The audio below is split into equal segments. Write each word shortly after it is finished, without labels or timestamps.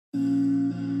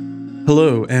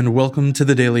Hello, and welcome to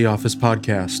the Daily Office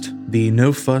Podcast, the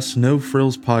No Fuss, No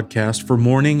Frills podcast for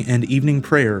morning and evening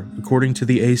prayer, according to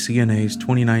the ACNA's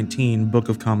 2019 Book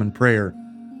of Common Prayer.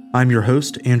 I'm your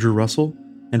host, Andrew Russell,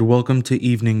 and welcome to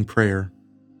evening prayer.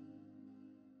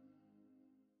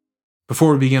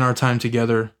 Before we begin our time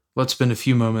together, let's spend a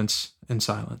few moments in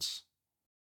silence.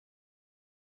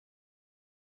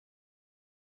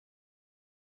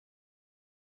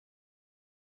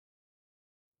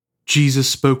 Jesus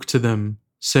spoke to them,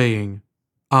 saying,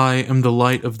 I am the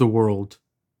light of the world.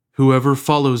 Whoever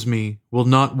follows me will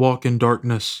not walk in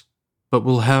darkness, but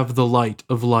will have the light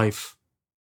of life.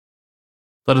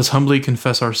 Let us humbly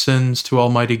confess our sins to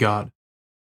Almighty God.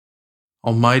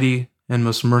 Almighty and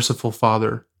most merciful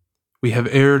Father, we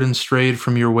have erred and strayed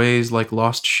from your ways like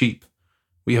lost sheep.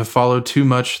 We have followed too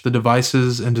much the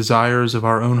devices and desires of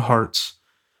our own hearts.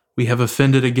 We have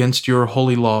offended against your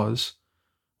holy laws.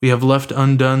 We have left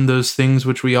undone those things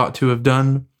which we ought to have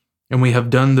done, and we have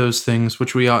done those things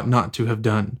which we ought not to have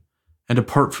done. And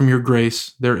apart from your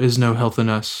grace, there is no health in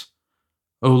us.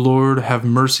 O Lord, have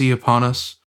mercy upon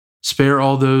us. Spare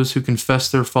all those who confess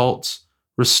their faults.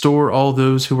 Restore all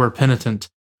those who are penitent,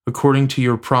 according to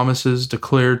your promises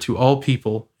declared to all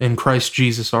people in Christ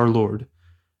Jesus our Lord.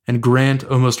 And grant,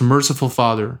 O most merciful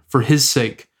Father, for his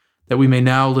sake, that we may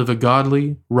now live a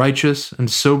godly, righteous, and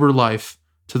sober life,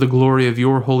 to the glory of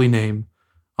your holy name.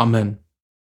 Amen.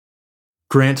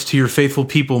 Grant to your faithful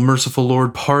people, merciful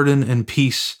Lord, pardon and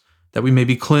peace, that we may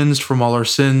be cleansed from all our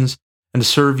sins and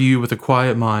serve you with a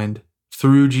quiet mind,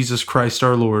 through Jesus Christ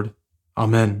our Lord.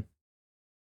 Amen.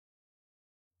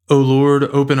 O Lord,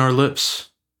 open our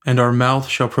lips, and our mouth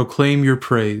shall proclaim your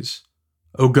praise.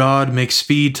 O God, make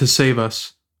speed to save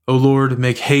us. O Lord,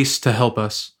 make haste to help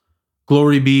us.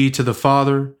 Glory be to the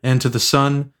Father, and to the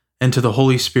Son, and to the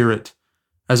Holy Spirit,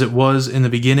 as it was in the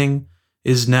beginning,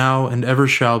 is now, and ever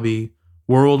shall be,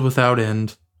 world without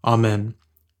end. Amen.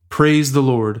 Praise the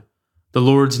Lord. The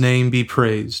Lord's name be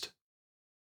praised.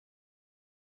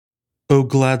 O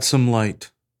gladsome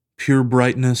light, pure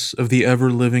brightness of the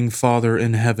ever-living Father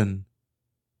in heaven,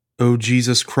 O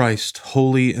Jesus Christ,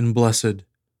 holy and blessed,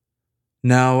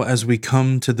 now as we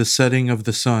come to the setting of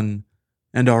the sun,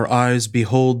 and our eyes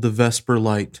behold the vesper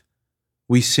light,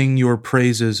 we sing your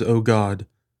praises, O God,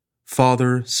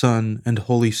 Father, Son, and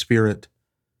Holy Spirit.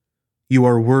 You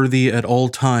are worthy at all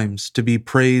times to be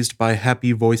praised by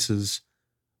happy voices,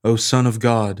 O Son of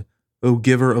God, O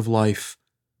Giver of life,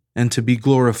 and to be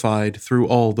glorified through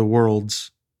all the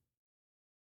worlds.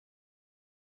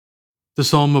 The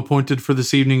psalm appointed for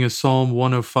this evening is Psalm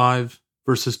 105,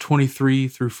 verses 23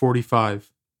 through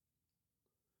 45.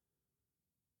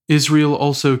 Israel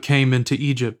also came into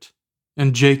Egypt,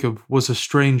 and Jacob was a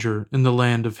stranger in the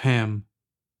land of Ham.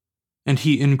 And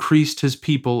he increased his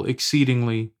people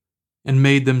exceedingly, and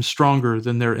made them stronger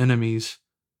than their enemies,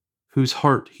 whose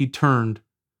heart he turned,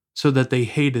 so that they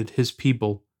hated his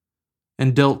people,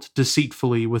 and dealt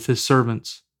deceitfully with his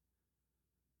servants.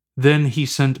 Then he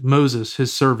sent Moses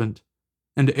his servant,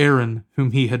 and Aaron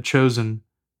whom he had chosen,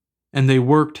 and they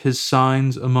worked his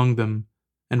signs among them,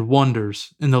 and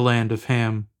wonders in the land of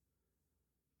Ham.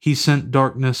 He sent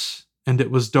darkness, and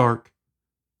it was dark,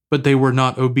 but they were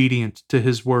not obedient to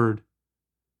his word.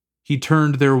 He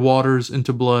turned their waters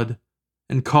into blood,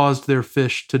 and caused their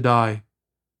fish to die.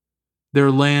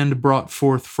 Their land brought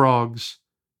forth frogs,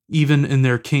 even in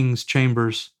their king's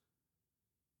chambers.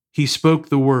 He spoke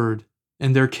the word,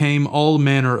 and there came all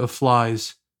manner of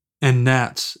flies, and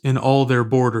gnats in all their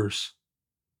borders.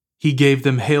 He gave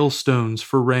them hailstones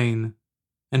for rain,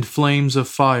 and flames of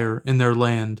fire in their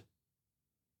land.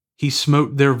 He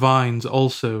smote their vines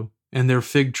also, and their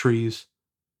fig trees,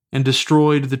 and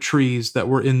destroyed the trees that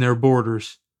were in their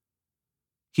borders.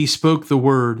 He spoke the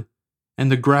word,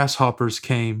 and the grasshoppers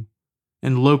came,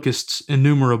 and locusts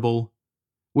innumerable,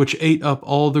 which ate up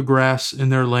all the grass in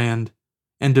their land,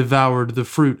 and devoured the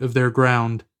fruit of their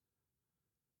ground.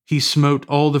 He smote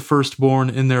all the firstborn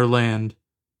in their land,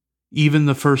 even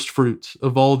the firstfruits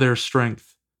of all their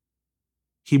strength.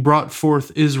 He brought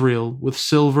forth Israel with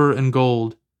silver and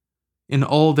gold. In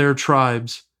all their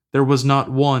tribes there was not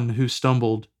one who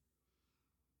stumbled.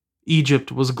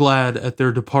 Egypt was glad at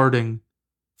their departing,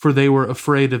 for they were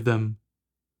afraid of them.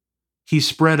 He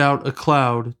spread out a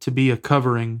cloud to be a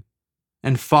covering,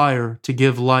 and fire to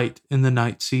give light in the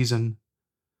night season.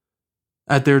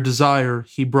 At their desire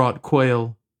he brought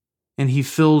quail, and he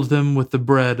filled them with the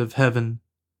bread of heaven.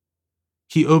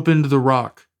 He opened the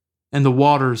rock, and the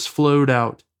waters flowed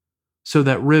out, so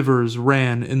that rivers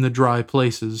ran in the dry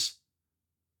places.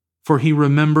 For he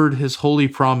remembered his holy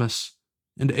promise,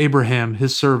 and Abraham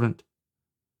his servant.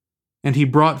 And he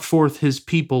brought forth his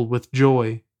people with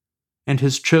joy, and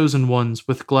his chosen ones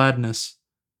with gladness,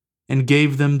 and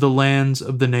gave them the lands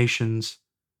of the nations.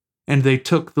 And they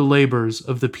took the labors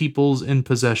of the peoples in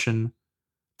possession,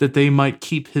 that they might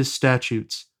keep his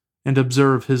statutes and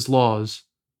observe his laws.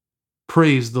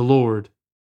 Praise the Lord.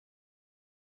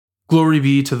 Glory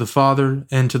be to the Father,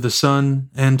 and to the Son,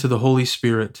 and to the Holy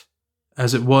Spirit,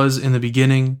 as it was in the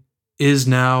beginning, is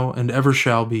now, and ever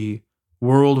shall be,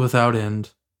 world without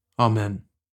end. Amen.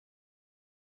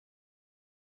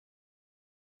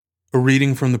 A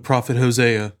reading from the prophet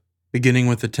Hosea, beginning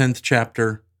with the 10th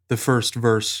chapter, the first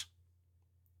verse.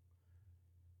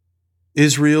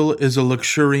 Israel is a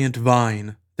luxuriant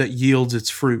vine that yields its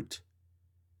fruit.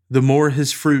 The more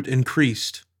his fruit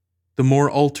increased, the more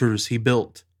altars he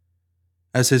built.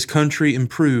 As his country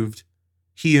improved,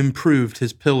 he improved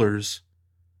his pillars.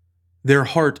 Their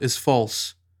heart is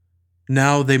false.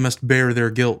 Now they must bear their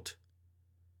guilt.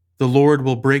 The Lord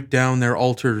will break down their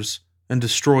altars and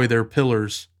destroy their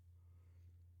pillars.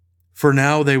 For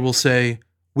now they will say,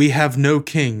 "We have no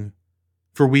king,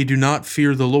 for we do not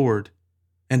fear the Lord.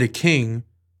 And a king,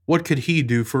 what could he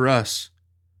do for us?"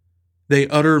 They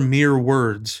utter mere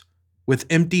words. With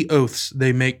empty oaths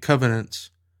they make covenants.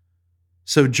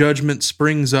 So judgment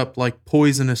springs up like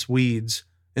poisonous weeds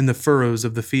in the furrows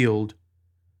of the field.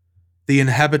 The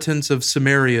inhabitants of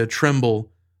Samaria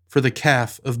tremble for the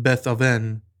calf of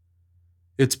Beth-aven.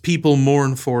 Its people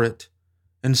mourn for it,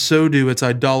 and so do its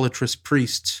idolatrous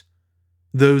priests,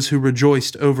 those who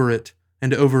rejoiced over it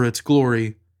and over its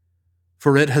glory,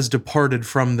 for it has departed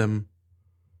from them.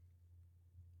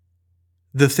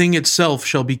 The thing itself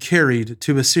shall be carried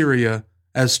to Assyria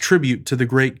as tribute to the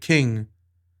great king.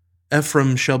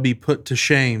 Ephraim shall be put to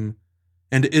shame,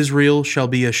 and Israel shall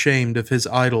be ashamed of his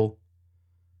idol.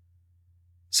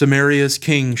 Samaria's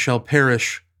king shall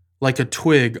perish like a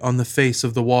twig on the face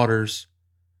of the waters.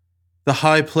 The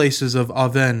high places of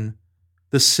Aven,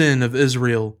 the sin of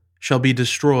Israel, shall be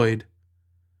destroyed.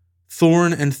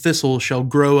 Thorn and thistle shall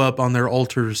grow up on their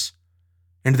altars,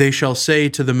 and they shall say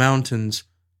to the mountains,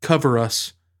 "Cover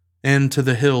us," and to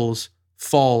the hills,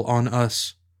 "Fall on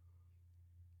us."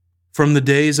 From the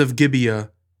days of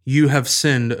Gibeah you have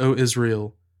sinned, O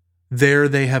Israel. There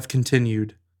they have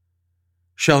continued.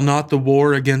 Shall not the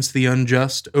war against the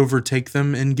unjust overtake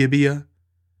them in Gibeah?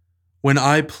 When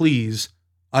I please,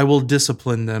 I will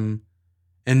discipline them,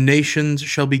 and nations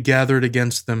shall be gathered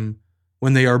against them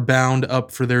when they are bound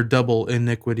up for their double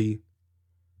iniquity.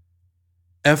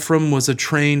 Ephraim was a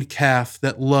trained calf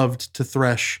that loved to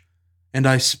thresh, and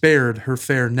I spared her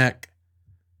fair neck.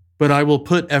 But I will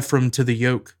put Ephraim to the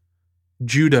yoke.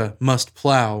 Judah must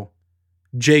plow.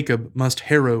 Jacob must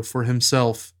harrow for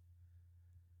himself.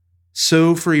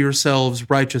 Sow for yourselves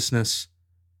righteousness.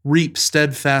 Reap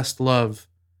steadfast love.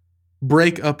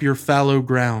 Break up your fallow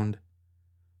ground.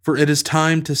 For it is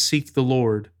time to seek the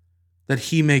Lord, that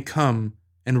he may come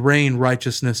and rain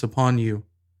righteousness upon you.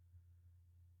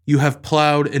 You have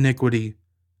plowed iniquity.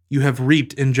 You have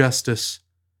reaped injustice.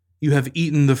 You have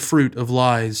eaten the fruit of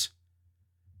lies.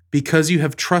 Because you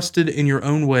have trusted in your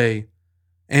own way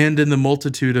and in the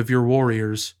multitude of your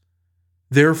warriors,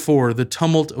 therefore the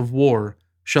tumult of war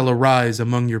shall arise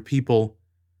among your people,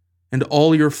 and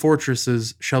all your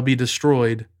fortresses shall be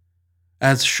destroyed,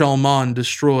 as Shalman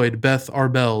destroyed Beth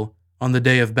Arbel on the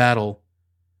day of battle.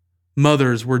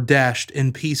 Mothers were dashed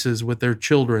in pieces with their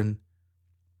children.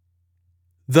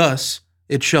 Thus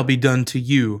it shall be done to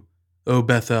you, O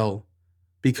Bethel,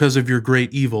 because of your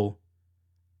great evil.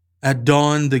 At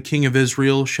dawn the king of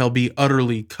Israel shall be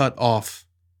utterly cut off.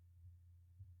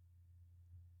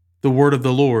 The word of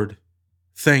the Lord.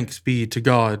 Thanks be to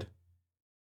God.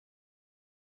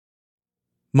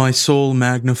 My soul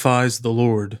magnifies the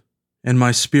Lord, and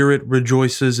my spirit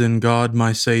rejoices in God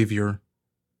my Savior,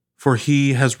 for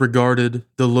he has regarded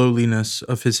the lowliness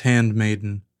of his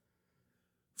handmaiden.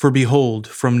 For behold,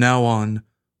 from now on,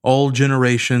 all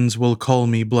generations will call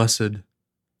me blessed.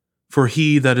 For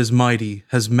he that is mighty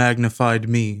has magnified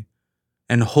me,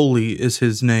 and holy is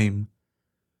his name.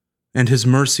 And his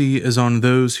mercy is on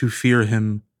those who fear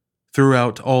him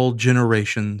throughout all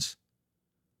generations.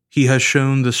 He has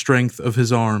shown the strength of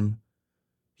his arm.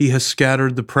 He has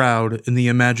scattered the proud in the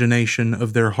imagination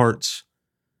of their hearts.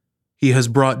 He has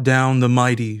brought down the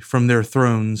mighty from their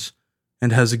thrones,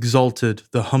 and has exalted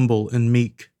the humble and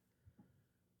meek.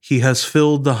 He has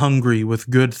filled the hungry with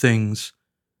good things,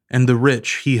 and the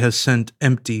rich he has sent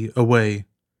empty away.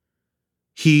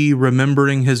 He,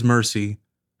 remembering his mercy,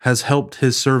 has helped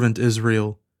his servant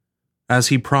Israel, as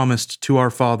he promised to our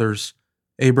fathers,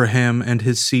 Abraham and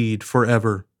his seed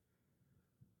forever.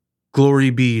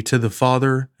 Glory be to the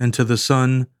Father, and to the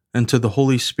Son, and to the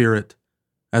Holy Spirit,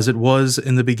 as it was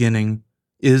in the beginning,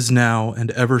 is now,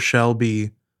 and ever shall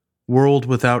be, world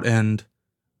without end.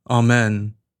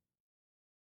 Amen.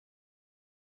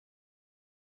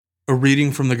 A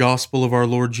reading from the Gospel of our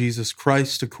Lord Jesus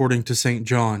Christ according to St.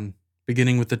 John,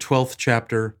 beginning with the 12th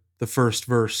chapter, the first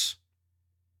verse.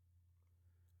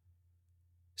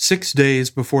 6 days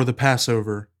before the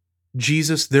Passover,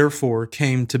 Jesus therefore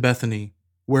came to Bethany,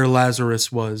 where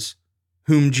Lazarus was,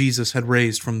 whom Jesus had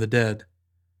raised from the dead.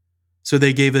 So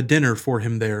they gave a dinner for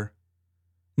him there.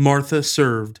 Martha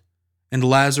served, and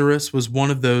Lazarus was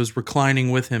one of those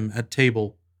reclining with him at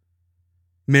table.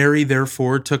 Mary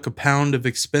therefore took a pound of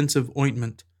expensive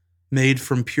ointment made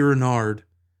from pure nard,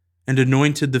 and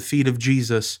anointed the feet of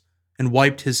Jesus, and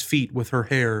wiped his feet with her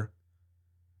hair.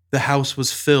 The house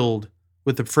was filled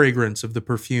with the fragrance of the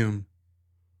perfume.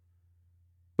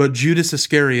 But Judas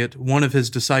Iscariot, one of his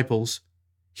disciples,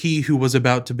 he who was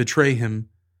about to betray him,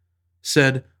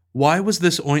 said, "Why was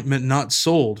this ointment not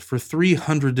sold for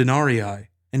 300 denarii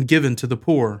and given to the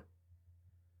poor?"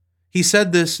 He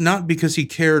said this not because he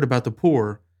cared about the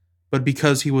poor, but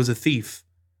because he was a thief,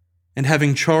 and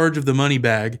having charge of the money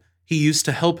bag, he used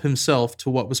to help himself to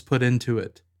what was put into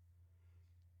it.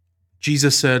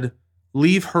 Jesus said,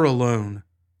 "Leave her alone,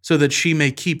 so that she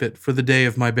may keep it for the day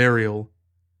of my burial.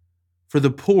 For the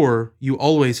poor you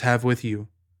always have with you,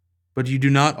 but you do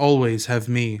not always have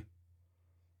me."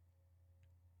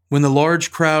 When the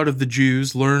large crowd of the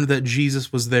Jews learned that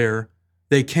Jesus was there,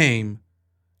 they came,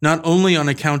 not only on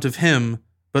account of him,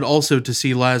 but also to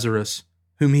see Lazarus,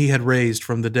 whom he had raised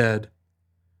from the dead.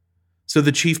 So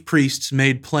the chief priests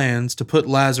made plans to put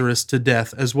Lazarus to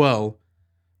death as well,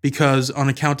 because on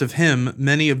account of him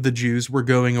many of the Jews were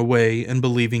going away and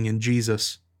believing in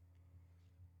Jesus.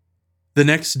 The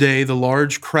next day the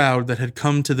large crowd that had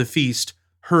come to the feast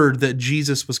heard that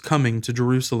Jesus was coming to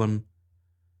Jerusalem.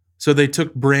 So they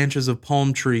took branches of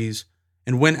palm trees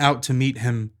and went out to meet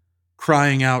him,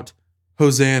 crying out,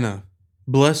 "Hosanna!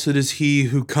 Blessed is he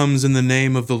who comes in the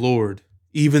name of the Lord,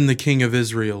 even the King of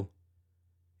Israel."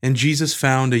 And Jesus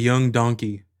found a young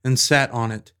donkey and sat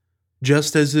on it,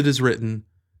 just as it is written,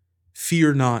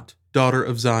 "Fear not, daughter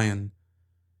of Zion.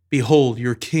 Behold,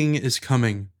 your king is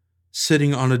coming,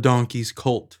 sitting on a donkey's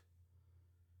colt."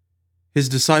 His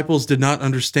disciples did not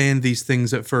understand these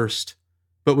things at first,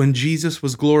 but when Jesus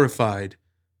was glorified,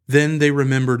 then they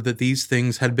remembered that these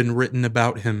things had been written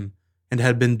about him and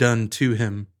had been done to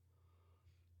him.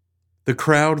 The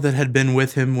crowd that had been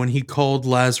with him when he called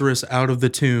Lazarus out of the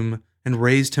tomb and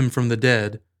raised him from the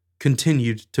dead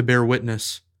continued to bear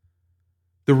witness.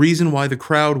 The reason why the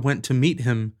crowd went to meet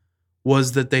him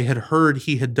was that they had heard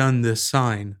he had done this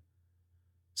sign.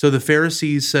 So the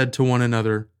Pharisees said to one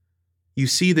another, "You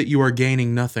see that you are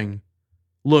gaining nothing.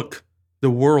 Look,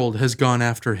 the world has gone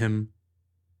after him."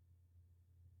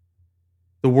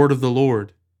 The word of the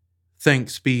Lord.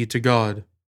 Thanks be to God.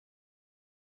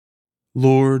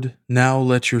 Lord, now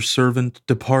let your servant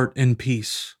depart in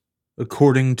peace,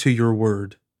 according to your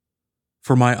word.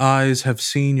 For my eyes have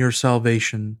seen your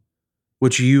salvation,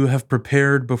 which you have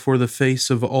prepared before the face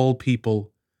of all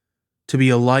people, to be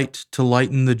a light to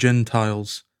lighten the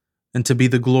Gentiles, and to be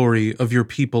the glory of your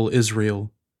people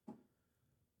Israel.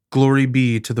 Glory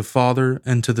be to the Father,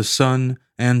 and to the Son,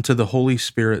 and to the Holy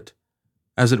Spirit,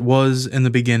 as it was in the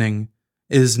beginning,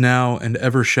 is now, and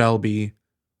ever shall be,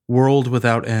 world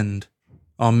without end.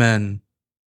 Amen.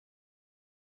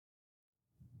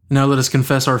 Now let us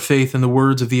confess our faith in the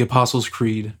words of the Apostles'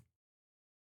 Creed.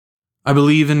 I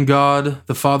believe in God,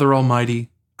 the Father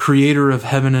Almighty, creator of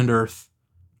heaven and earth.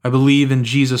 I believe in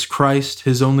Jesus Christ,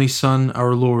 his only Son,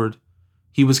 our Lord.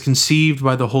 He was conceived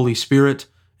by the Holy Spirit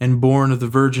and born of the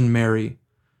Virgin Mary.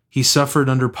 He suffered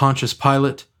under Pontius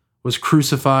Pilate, was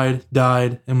crucified,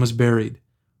 died, and was buried.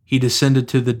 He descended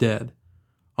to the dead.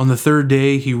 On the third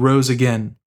day he rose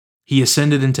again. He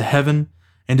ascended into heaven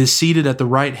and is seated at the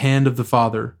right hand of the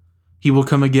Father. He will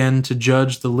come again to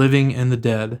judge the living and the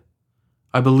dead.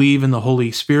 I believe in the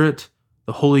Holy Spirit,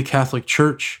 the Holy Catholic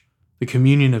Church, the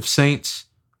communion of saints,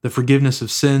 the forgiveness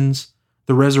of sins,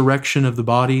 the resurrection of the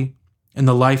body, and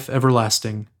the life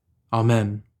everlasting.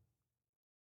 Amen.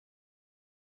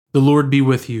 The Lord be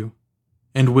with you,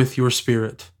 and with your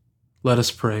spirit. Let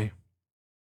us pray.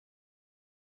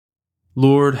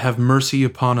 Lord, have mercy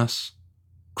upon us.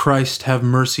 Christ, have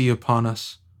mercy upon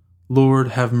us. Lord,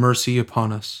 have mercy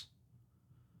upon us.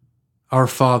 Our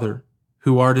Father,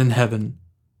 who art in heaven,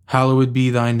 hallowed be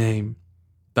thy name.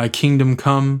 Thy kingdom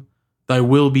come, thy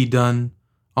will be done,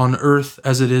 on earth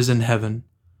as it is in heaven.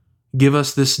 Give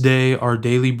us this day our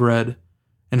daily bread,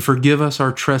 and forgive us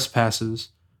our trespasses,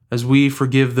 as we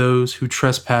forgive those who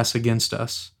trespass against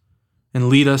us. and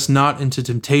lead us not into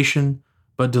temptation,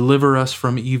 but deliver us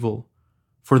from evil.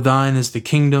 For thine is the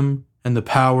kingdom, and the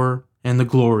power, and the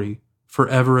glory,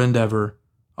 forever and ever.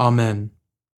 Amen.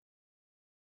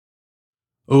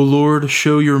 O Lord,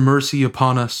 show your mercy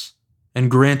upon us,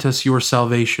 and grant us your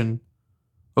salvation.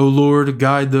 O Lord,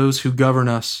 guide those who govern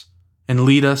us, and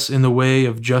lead us in the way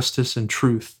of justice and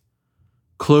truth.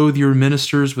 Clothe your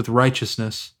ministers with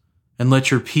righteousness, and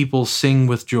let your people sing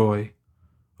with joy.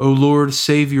 O Lord,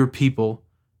 save your people,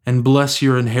 and bless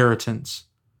your inheritance.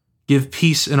 Give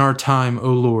peace in our time,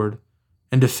 O Lord,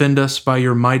 and defend us by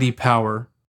your mighty power.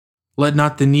 Let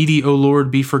not the needy, O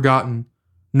Lord, be forgotten,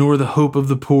 nor the hope of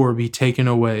the poor be taken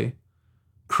away.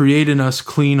 Create in us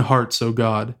clean hearts, O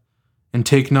God, and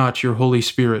take not your Holy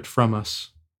Spirit from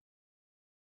us.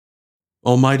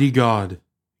 Almighty God,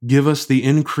 give us the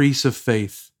increase of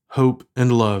faith, hope,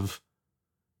 and love,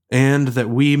 and that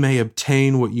we may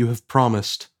obtain what you have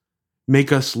promised,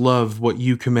 make us love what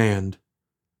you command.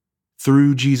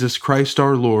 Through Jesus Christ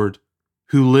our Lord,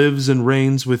 who lives and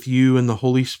reigns with you in the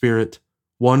Holy Spirit,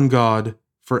 one God,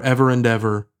 forever and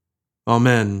ever.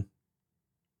 Amen.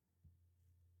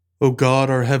 O God,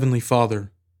 our heavenly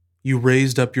Father, you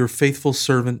raised up your faithful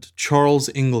servant, Charles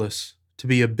Inglis, to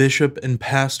be a bishop and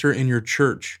pastor in your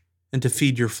church and to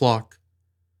feed your flock.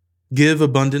 Give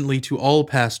abundantly to all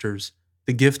pastors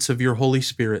the gifts of your Holy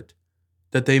Spirit,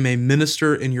 that they may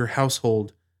minister in your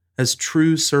household as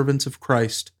true servants of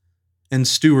Christ and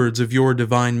stewards of your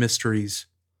divine mysteries.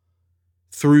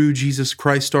 Through Jesus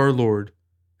Christ our Lord,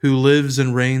 who lives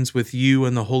and reigns with you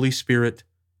and the Holy Spirit,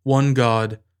 one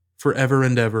God, forever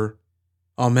and ever.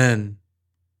 Amen.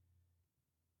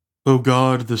 O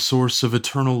God, the source of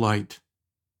eternal light,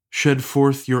 shed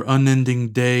forth your unending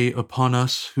day upon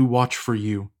us who watch for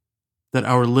you, that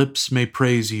our lips may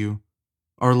praise you,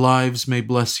 our lives may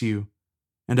bless you,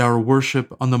 and our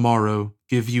worship on the morrow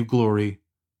give you glory.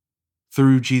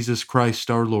 Through Jesus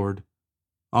Christ our Lord.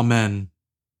 Amen.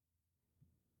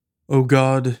 O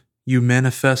God, you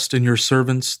manifest in your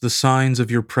servants the signs of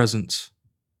your presence.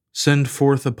 Send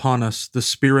forth upon us the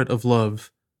Spirit of love,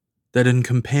 that in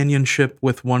companionship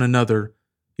with one another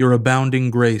your abounding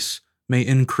grace may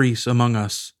increase among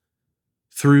us.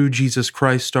 Through Jesus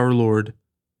Christ our Lord.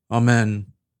 Amen.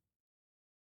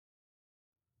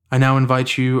 I now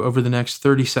invite you over the next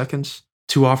 30 seconds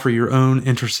to offer your own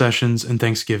intercessions and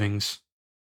thanksgivings.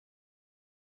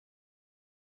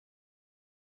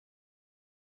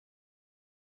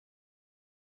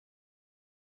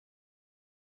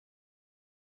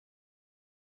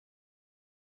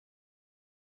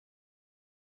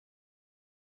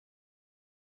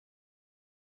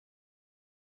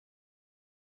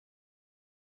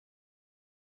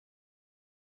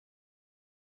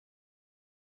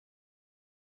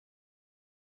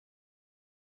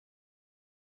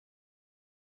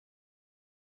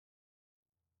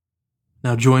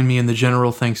 Now join me in the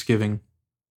general thanksgiving.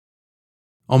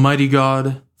 Almighty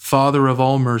God, Father of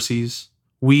all mercies,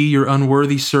 we, your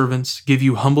unworthy servants, give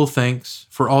you humble thanks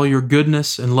for all your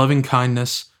goodness and loving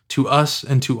kindness to us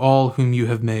and to all whom you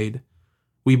have made.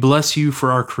 We bless you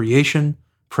for our creation,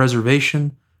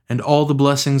 preservation, and all the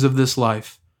blessings of this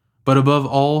life, but above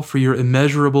all for your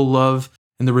immeasurable love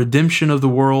and the redemption of the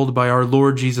world by our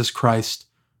Lord Jesus Christ,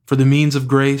 for the means of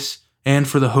grace and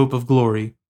for the hope of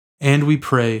glory. And we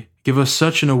pray, give us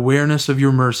such an awareness of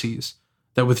your mercies,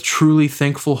 that with truly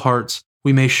thankful hearts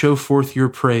we may show forth your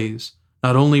praise,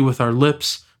 not only with our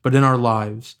lips, but in our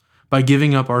lives, by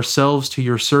giving up ourselves to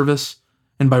your service,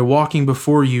 and by walking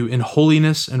before you in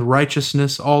holiness and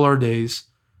righteousness all our days.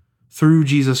 Through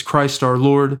Jesus Christ our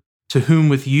Lord, to whom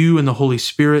with you and the Holy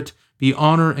Spirit be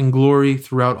honor and glory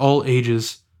throughout all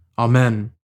ages.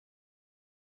 Amen.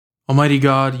 Almighty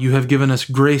God, you have given us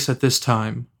grace at this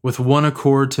time, with one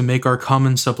accord to make our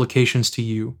common supplications to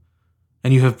you.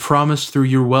 And you have promised through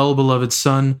your well-beloved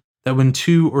Son that when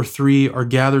 2 or 3 are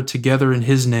gathered together in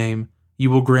his name, you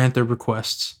will grant their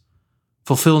requests.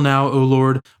 Fulfill now, O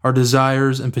Lord, our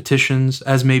desires and petitions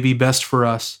as may be best for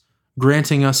us,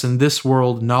 granting us in this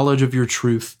world knowledge of your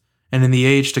truth, and in the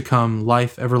age to come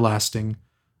life everlasting.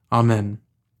 Amen.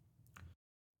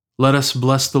 Let us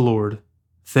bless the Lord.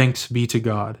 Thanks be to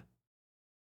God.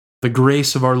 The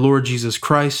grace of our Lord Jesus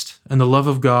Christ, and the love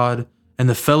of God, and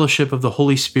the fellowship of the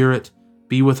Holy Spirit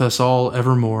be with us all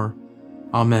evermore.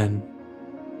 Amen.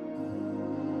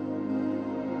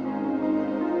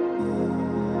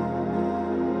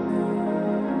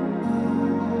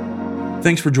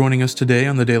 Thanks for joining us today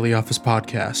on the Daily Office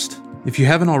Podcast. If you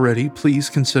haven't already, please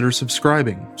consider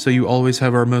subscribing so you always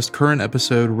have our most current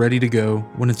episode ready to go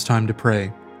when it's time to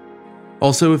pray.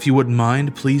 Also, if you wouldn't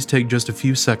mind, please take just a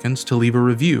few seconds to leave a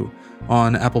review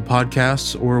on Apple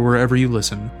Podcasts or wherever you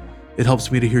listen. It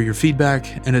helps me to hear your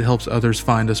feedback, and it helps others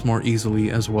find us more easily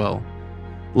as well.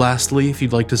 Lastly, if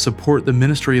you'd like to support the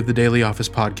ministry of the Daily Office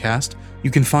podcast,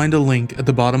 you can find a link at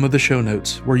the bottom of the show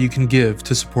notes where you can give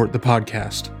to support the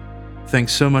podcast.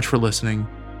 Thanks so much for listening.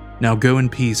 Now go in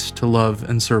peace to love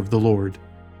and serve the Lord.